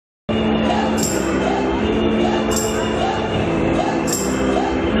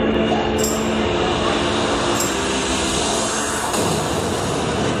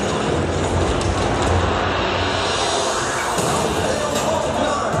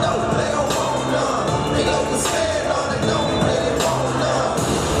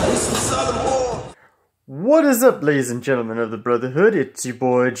is up, ladies and gentlemen of the Brotherhood? It's your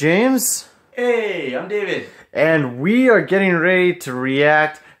boy James. Hey, I'm David. And we are getting ready to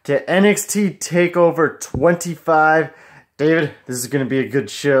react to NXT Takeover 25. David, this is going to be a good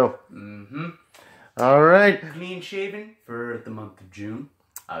show. Alright. Clean shaven for the month of June,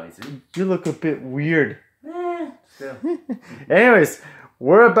 obviously. You look a bit weird. Still. Anyways,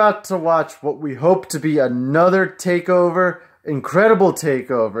 we're about to watch what we hope to be another takeover. Incredible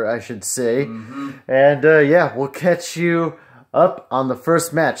takeover, I should say. And yeah, we'll catch you up on the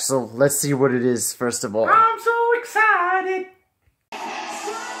first match. So let's see what it is first of all. I'm so excited.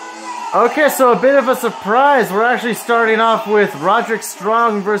 Okay, so a bit of a surprise. We're actually starting off with Roderick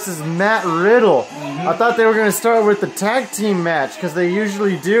Strong versus Matt Riddle. I thought they were going to start with the tag team match because they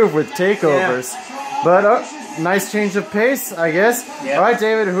usually do with takeovers. Yeah. But nice change of pace, I guess. Yep. All right,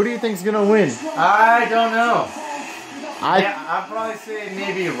 David, who do you think is going to win? I don't know. I'd probably say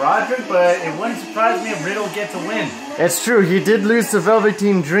maybe Roderick, but it wouldn't surprise me if Riddle gets a win. It's true. He did lose to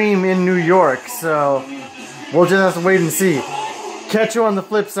Velveteen Dream in New York, so we'll just have to wait and see. Catch you on the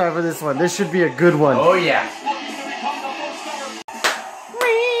flip side for this one. This should be a good one. Oh, yeah.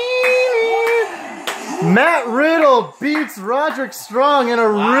 Matt Riddle beats Roderick Strong in a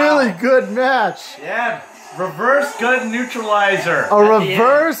really good match. Yeah. Reverse gut neutralizer. A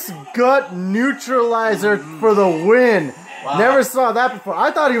reverse gut neutralizer for the win. Wow. Never saw that before.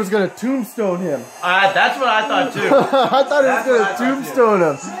 I thought he was going to tombstone him. That's what I thought too. I thought he was going to tombstone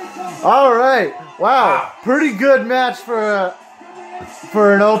him. All right. Wow. Pretty good match for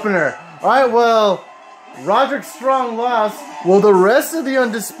an opener. All right. Well, Roderick Strong lost. Will the rest of the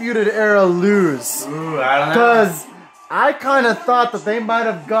Undisputed Era lose? Ooh, I don't know. Because I kind of thought that they might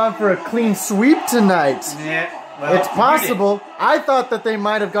have gone for a clean sweep tonight. Yeah, well, it's possible. I thought that they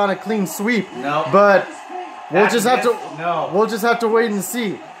might have gone a clean sweep. No. But we'll just have to We'll just have to wait and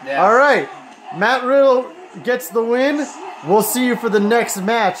see. Yeah. All right. Matt Riddle gets the win. We'll see you for the next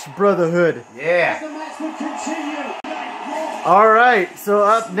match, Brotherhood. Yeah. All right. So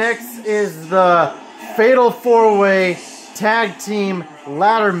up next is the Fatal 4-Way Tag Team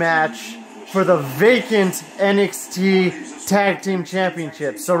Ladder Match for the vacant NXT Tag Team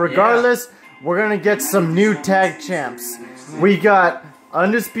Championship. So regardless, we're going to get some new tag champs. We got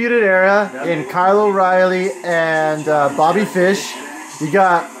Undisputed Era in Kyle O'Reilly and Bobby Fish. You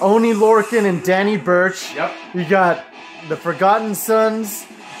got Oney Lorcan and Danny Burch. You got the Forgotten Sons.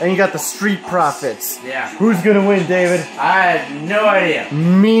 And you got the Street Profits. Yeah. Who's going to win, David? I have no idea.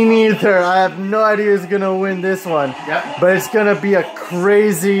 Me neither. I have no idea who's going to win this one. Yep. But it's going to be a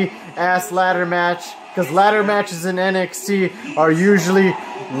crazy ass ladder match, because ladder matches in NXT are usually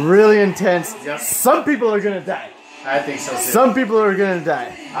really intense. Yep. Some people are gonna die. I think so too. Some people are gonna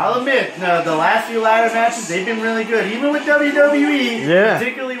die. I'll admit, the last few ladder matches, they've been really good, even with WWE. Yeah.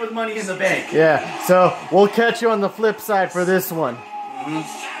 Particularly with Money in the Bank. Yeah. So we'll catch you on the flip side for this one.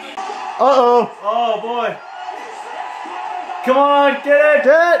 Uh-oh. Oh boy. Come on, get it.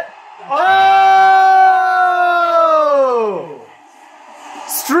 Get it. Oh!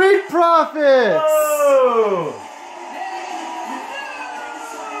 Street Profits! Whoa!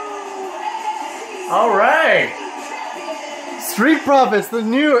 Alright! Street Profits, the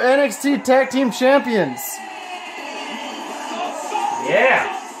new NXT Tag Team Champions. Yeah!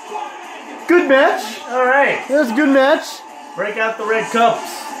 Good match. Alright. It was a good match. Break out the red cups.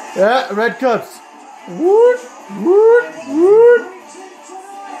 Yeah, red cups. Woot, woot, woot.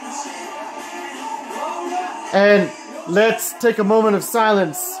 And let's take a moment of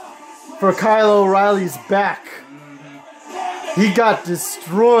silence for Kyle O'Reilly's back. He got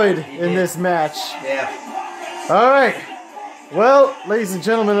destroyed in this match. Yeah. Alright. Well, ladies and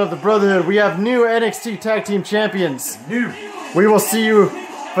gentlemen of the Brotherhood, we have new NXT Tag Team Champions. New. We will see you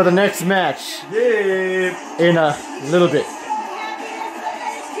for the next match. Yeah. In a little bit.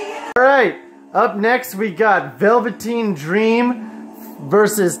 Alright. Up next, we got Velveteen Dream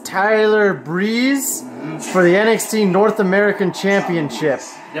versus Tyler Breeze for the NXT North American Championship.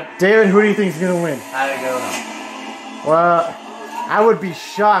 Yep. David, who do you think is going to win? I don't know. Well, I would be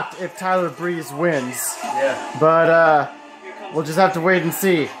shocked if Tyler Breeze wins. Yeah. But we'll just have to wait and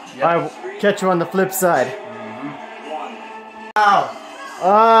see. Yep. I'll catch you on the flip side.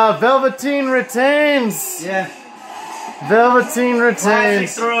 Wow. Velveteen retains. Yeah. Velveteen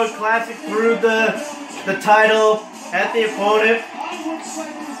retains. Classic threw the title at the opponent,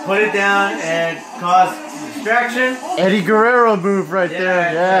 put it down, and caused distraction. Eddie Guerrero move right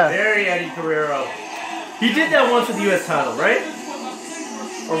there. Yeah. Very Eddie Guerrero. He did that once with the U.S. title, right?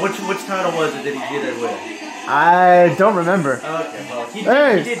 Or which title was it that he did it with? I don't remember. Okay, well, he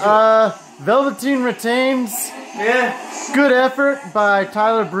did Velveteen retains. Yeah. Good effort by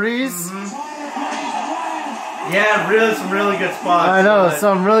Tyler Breeze. Yeah, really, some really good spots. I know,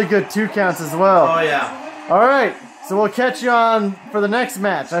 some really good 2 counts as well. Oh, yeah. All right, so we'll catch you on for the next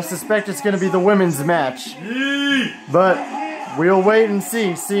match. I suspect it's going to be the women's match. But we'll wait and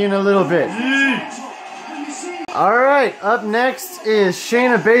see. See you in a little bit. All right, up next is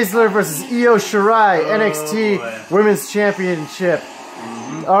Shayna Baszler versus Io Shirai, NXT Women's Championship.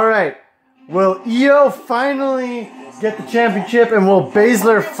 All right, will Io finally get the championship, and will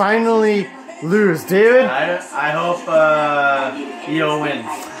Baszler finally lose? David? I hope Io wins.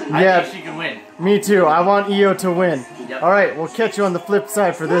 I think she can win. Me too. I want Io to win. Yep. All right, we'll catch you on the flip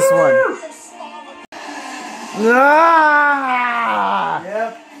side for this one. Ah!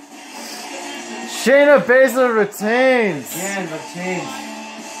 Yep. Shayna Baszler retains. Again, retains.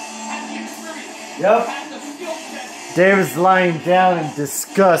 Yep. David's lying down in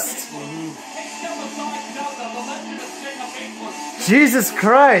disgust. Jesus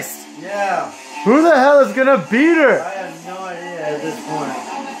Christ. Yeah. Who the hell is gonna beat her? I have no idea at this point.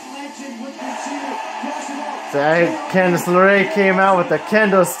 So Candice LeRae came out with a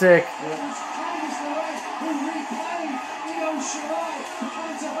kendo stick.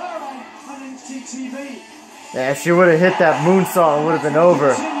 Yeah, if she would have hit that moonsault, it would have been over.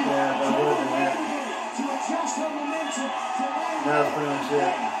 Yeah, that would have been it. That's pretty much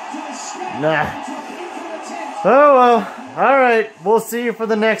it. Nah. Oh well. Alright, we'll see you for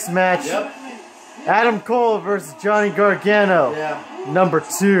the next match. Yep. Adam Cole versus Johnny Gargano. Yeah. Number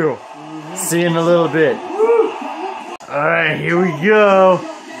 2. See you in a little bit. Alright, here we go.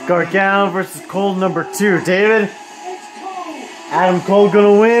 Gargano versus Cole, number 2. David? Adam Cole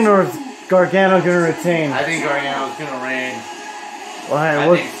gonna win, or is Gargano gonna retain? I think Gargano's gonna reign. Alright,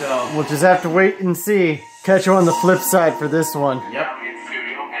 I think so. We'll just have to wait and see. Catch you on the flip side for this one. Yep.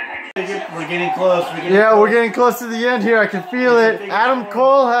 We're getting close. We're getting close to the end here. I can feel it. Adam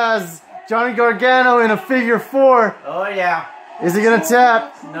Cole has Johnny Gargano in a figure 4. Oh, yeah. Is he gonna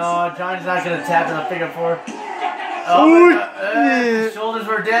tap? No, Johnny's not gonna tap in a figure 4. Oh, shoulders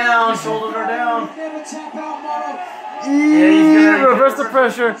are down. Shoulders are down. Yeah, reverse the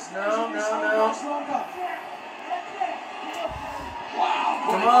pressure. No.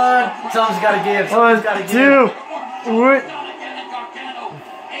 Come on. Something's gotta give. Something's gotta give. 1, 2.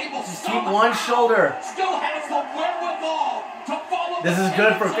 Just keep one shoulder. This is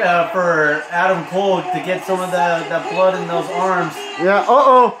good for Adam Cole to get some of the blood in those arms. Yeah,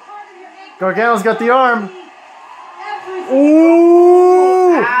 Gargano's got the arm.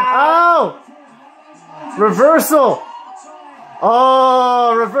 Ooh! Ow! Reversal!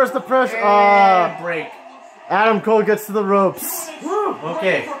 Oh, reverse the pressure. And break. Adam Cole gets to the ropes. Woo,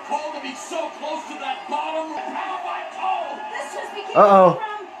 okay. Uh-oh.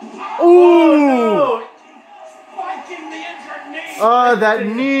 Ooh! Oh, that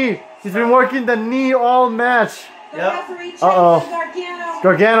knee. He's been working the knee all match. Yep. Uh-oh.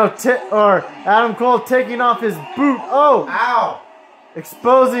 Gargano or Adam Cole taking off his boot. Oh! Ow!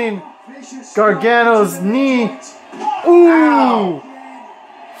 Exposing Gargano's knee. Ooh! Ow.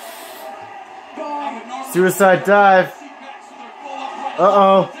 Suicide dive.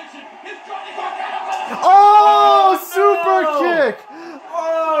 Uh-oh. Oh! Super kick!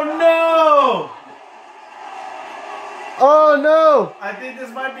 Oh no! Oh no! I think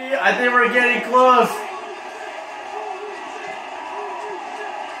this might be. I think we're getting close.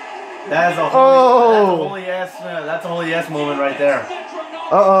 That's a holy yes. That's a holy yes moment right there.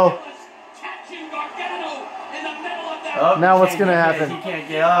 Uh-oh. Oh, now what's gonna happen? He can't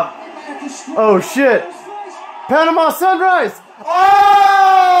get up. Oh shit! Panama Sunrise!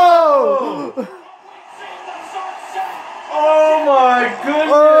 Oh! Oh my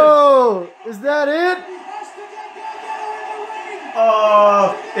goodness! Oh! Is that it?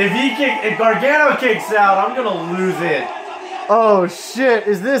 If Gargano kicks out, I'm gonna lose it. Oh shit!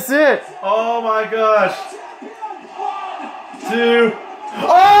 Is this it? Oh my gosh! 2.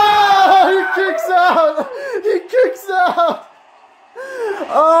 Oh! He kicks out! He kicks out!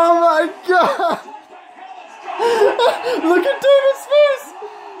 Oh my god! Look at David's face!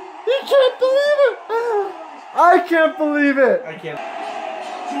 He can't believe it! I can't believe it! I can't.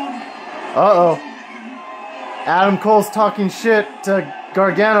 Uh-oh. Adam Cole's talking shit to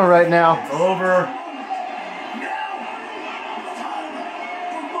Gargano right now. It's over.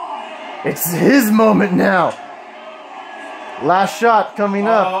 It's his moment now. Last shot coming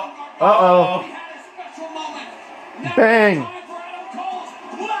up. Uh-oh. Bang.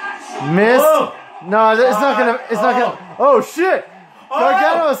 Miss. Oh. No, it's not gonna. Oh shit!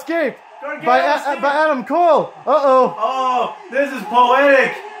 Gargano escaped by Adam Cole. Uh-oh. Oh, this is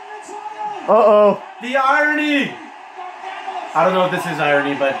poetic. Uh-oh. The irony. I don't know if this is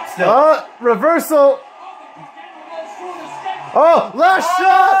irony, but still. Reversal. Oh, last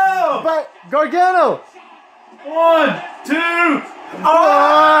shot by Gargano. 1, 2.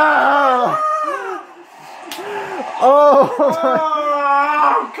 Oh! Oh!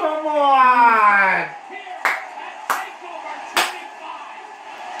 Oh, come on!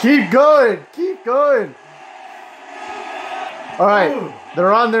 Keep going, keep going. All right, Ooh.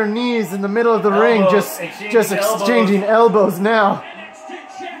 they're on their knees in the middle of the ring, just exchanging elbows now.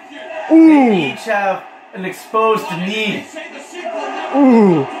 They Ooh, each have an exposed knee.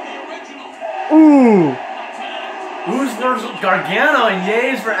 ooh, ooh. Who's versus Gargano and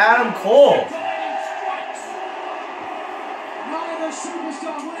yays for Adam Cole?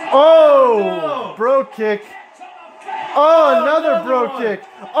 Oh, bro kick. Oh, another bro kick.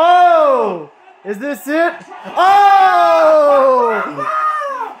 Oh, is this it? Oh!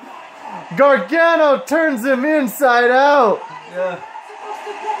 Gargano turns him inside out. Yeah.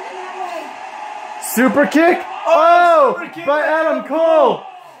 Super kick. Oh, super kick by Adam Cole.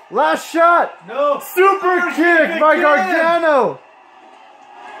 Last shot. No. Super kick by again. Gargano.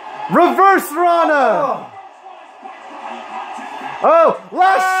 Reverse Rana. Oh,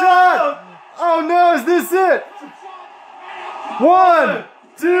 last shot. Oh no, is this it? 1,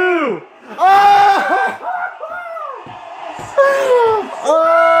 2. Oh!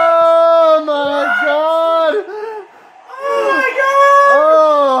 Oh my God. Oh my God.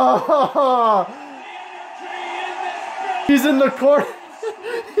 Oh! He's in the court.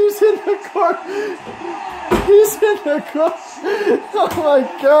 He's in the court. He's in the court. Oh my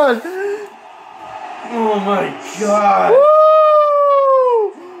God. Oh my God. Woo!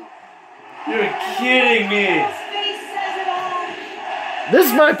 You're kidding me.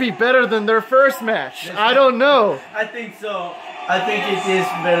 This might be better than their first match. I don't know. I think so. I think it is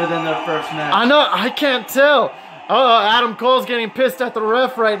better than their first match. I know. I can't tell. Oh, Adam Cole's getting pissed at the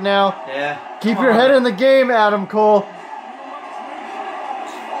ref right now. Yeah. Keep your head in the game, Adam Cole.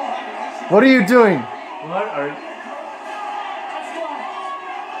 What are you doing? What are you?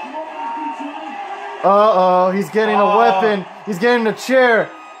 Uh-oh, he's getting a weapon. He's getting a chair.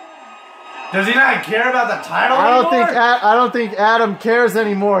 Does he not care about the title I anymore? don't think Adam cares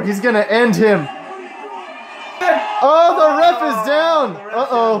anymore. He's gonna end him. Oh, the ref is down.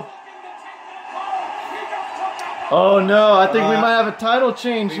 Uh-oh. Oh no, I think we might have a title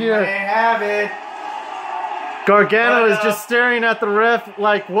change here. We may have it. Gargano is just staring at the ref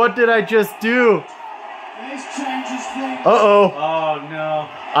like, what did I just do? Uh-oh. Oh no.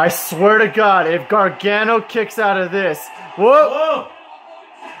 I swear to God, if Gargano kicks out of this. Whoa. Whoa.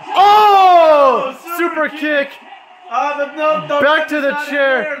 Oh! Super kick. But no, the Back ref to is the not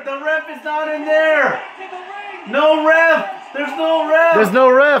chair. in there. The ref is not in there. No ref. There's no ref. There's no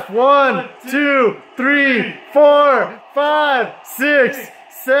ref. 1, 2, 3, 4, 5, 6,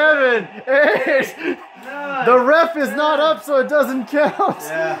 7, 8. The ref is not up, so it doesn't count.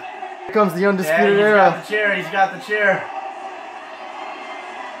 Yeah. Here comes the Undisputed He's Era. got the chair. He's got the chair.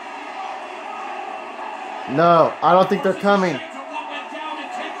 No, I don't think they're coming.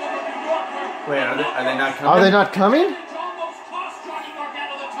 Wait, are they not coming? Are they not coming?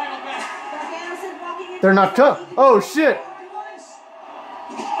 They're not coming. Oh, shit.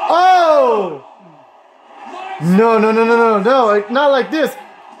 Oh! No, no, no, no, no, no. Not like this.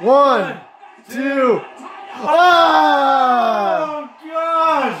 1, 2. Ah! Oh,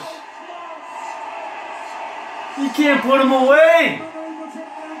 gosh. You can't put him away.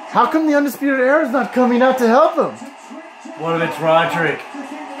 How come the Undisputed Era is not coming out to help him? What if it's Roderick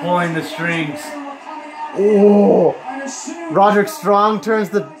pulling the strings? Oh! Roderick Strong turns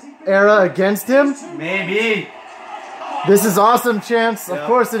the Era against him? Maybe. This is awesome, Chance. Of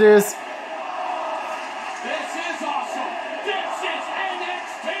course it is.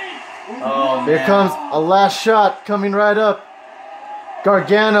 Oh, Here man. comes a last shot coming right up.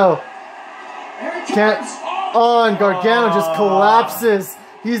 Gargano can't. Oh, and Gargano just collapses.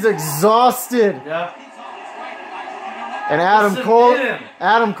 He's exhausted. Yep. And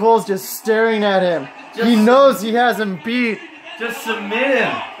Adam Cole's just staring at him. He knows he has him beat. Just submit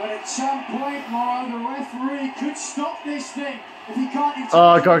him. But at some point, Mauro, the referee could stop this thing if he can't.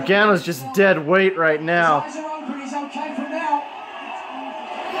 Oh, Gargano's just dead weight right now. His eyes are open. He's okay for now.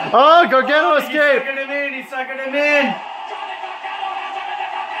 Oh, Gargano escaped. He's sucking him in. He's sucking him in.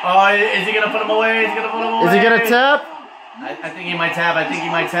 Oh, is he gonna put him away? He's gonna put him away. Is he gonna tap? I think he might tap. I think he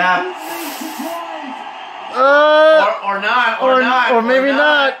might tap. Or not. Or maybe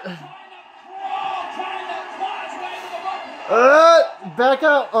not. Back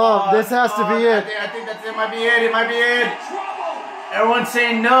up. Oh, this has to be it. I think that's it. Might be it. It might be it. Everyone's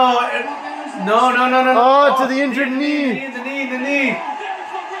saying no. No. Oh, to the injured knee. The knee.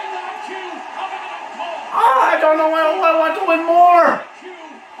 Oh, don't know why I want to win more.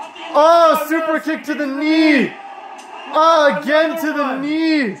 Oh, super kick to the knee. Oh, again to the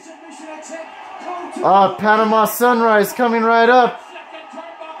knee. Oh, Panama Sunrise coming right up.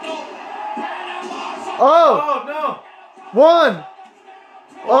 Oh, Oh, no. one.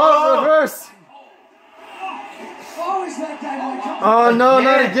 Oh, reverse. Oh, no,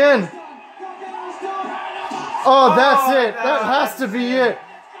 not again. Oh, that's it. That has to be it.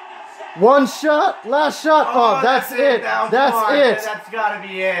 One shot, last shot. Oh, that's it. That's it. That's gotta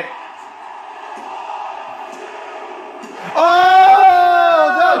be it.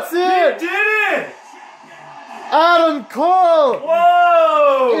 Oh, that's it. He did it. Adam Cole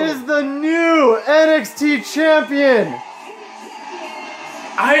Whoa. is the new NXT champion.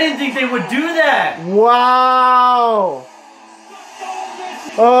 I didn't think they would do that. Wow.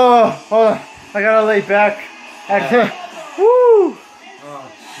 Oh, I gotta lay back. Woo.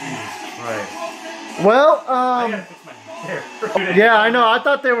 Oh, Jesus Christ. Well, I gotta fix my hair. yeah, I know. I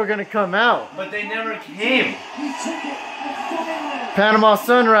thought they were gonna come out. But they never came. Panama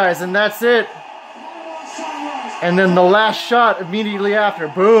Sunrise, and that's it. And then the last shot immediately after.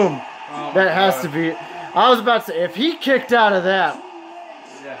 Boom. Oh, That has to be. I was about to say, if he kicked out of that.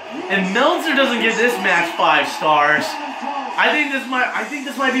 Yeah. And Meltzer doesn't give this match 5 stars. I think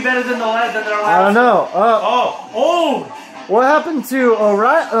this might be better than their last. I don't know. Oh. What happened to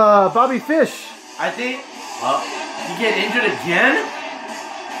Bobby Fish? I think. He get injured again?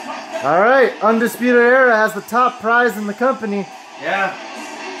 All right, Undisputed Era has the top prize in the company. Yeah.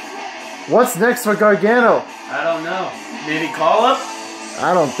 What's next for Gargano? I don't know. Maybe call up?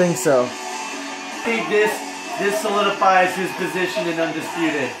 I don't think so. I think this solidifies his position in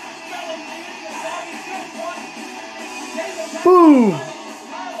Undisputed. Boom!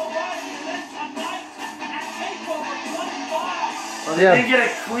 Well, they didn't get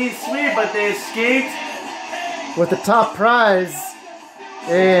a clean sweep, but they escaped with the top prize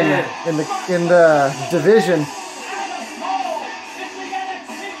in the division.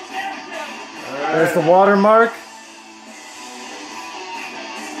 There's the watermark.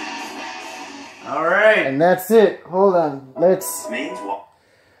 All right. And that's it. Hold on. Let's.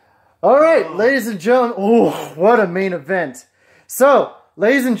 All right, ladies and gentlemen. Oh, what a main event. So,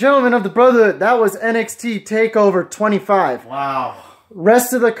 ladies and gentlemen of the Brotherhood, that was NXT Takeover 25. Wow.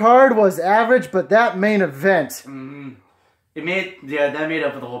 Rest of the card was average, but that main event. Mm-hmm. That made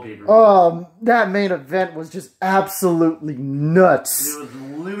up for the whole pay-per-view. That main event was just absolutely nuts. It was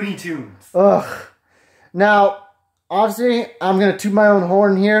Looney Tunes. Ugh. Now, obviously, I'm gonna toot my own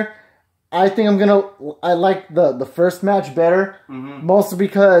horn here. I think I like the first match better, mostly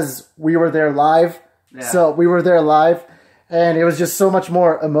because we were there live. Yeah. So we were there live, and it was just so much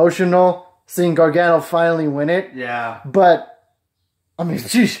more emotional seeing Gargano finally win it. Yeah. But I mean,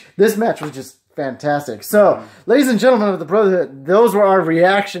 geez, this match was just fantastic. So, ladies and gentlemen of the Brotherhood, those were our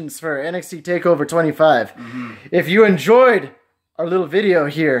reactions for NXT Takeover 25. If you enjoyed our little video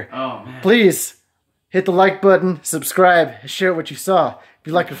here, please hit the like button, subscribe, share what you saw. If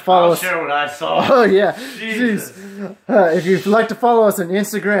you'd like to follow us, share what I saw. Oh yeah, Jesus. If you'd like to follow us on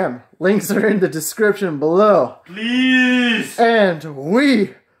Instagram, links are in the description below. Please. And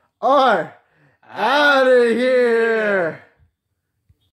we are out of here.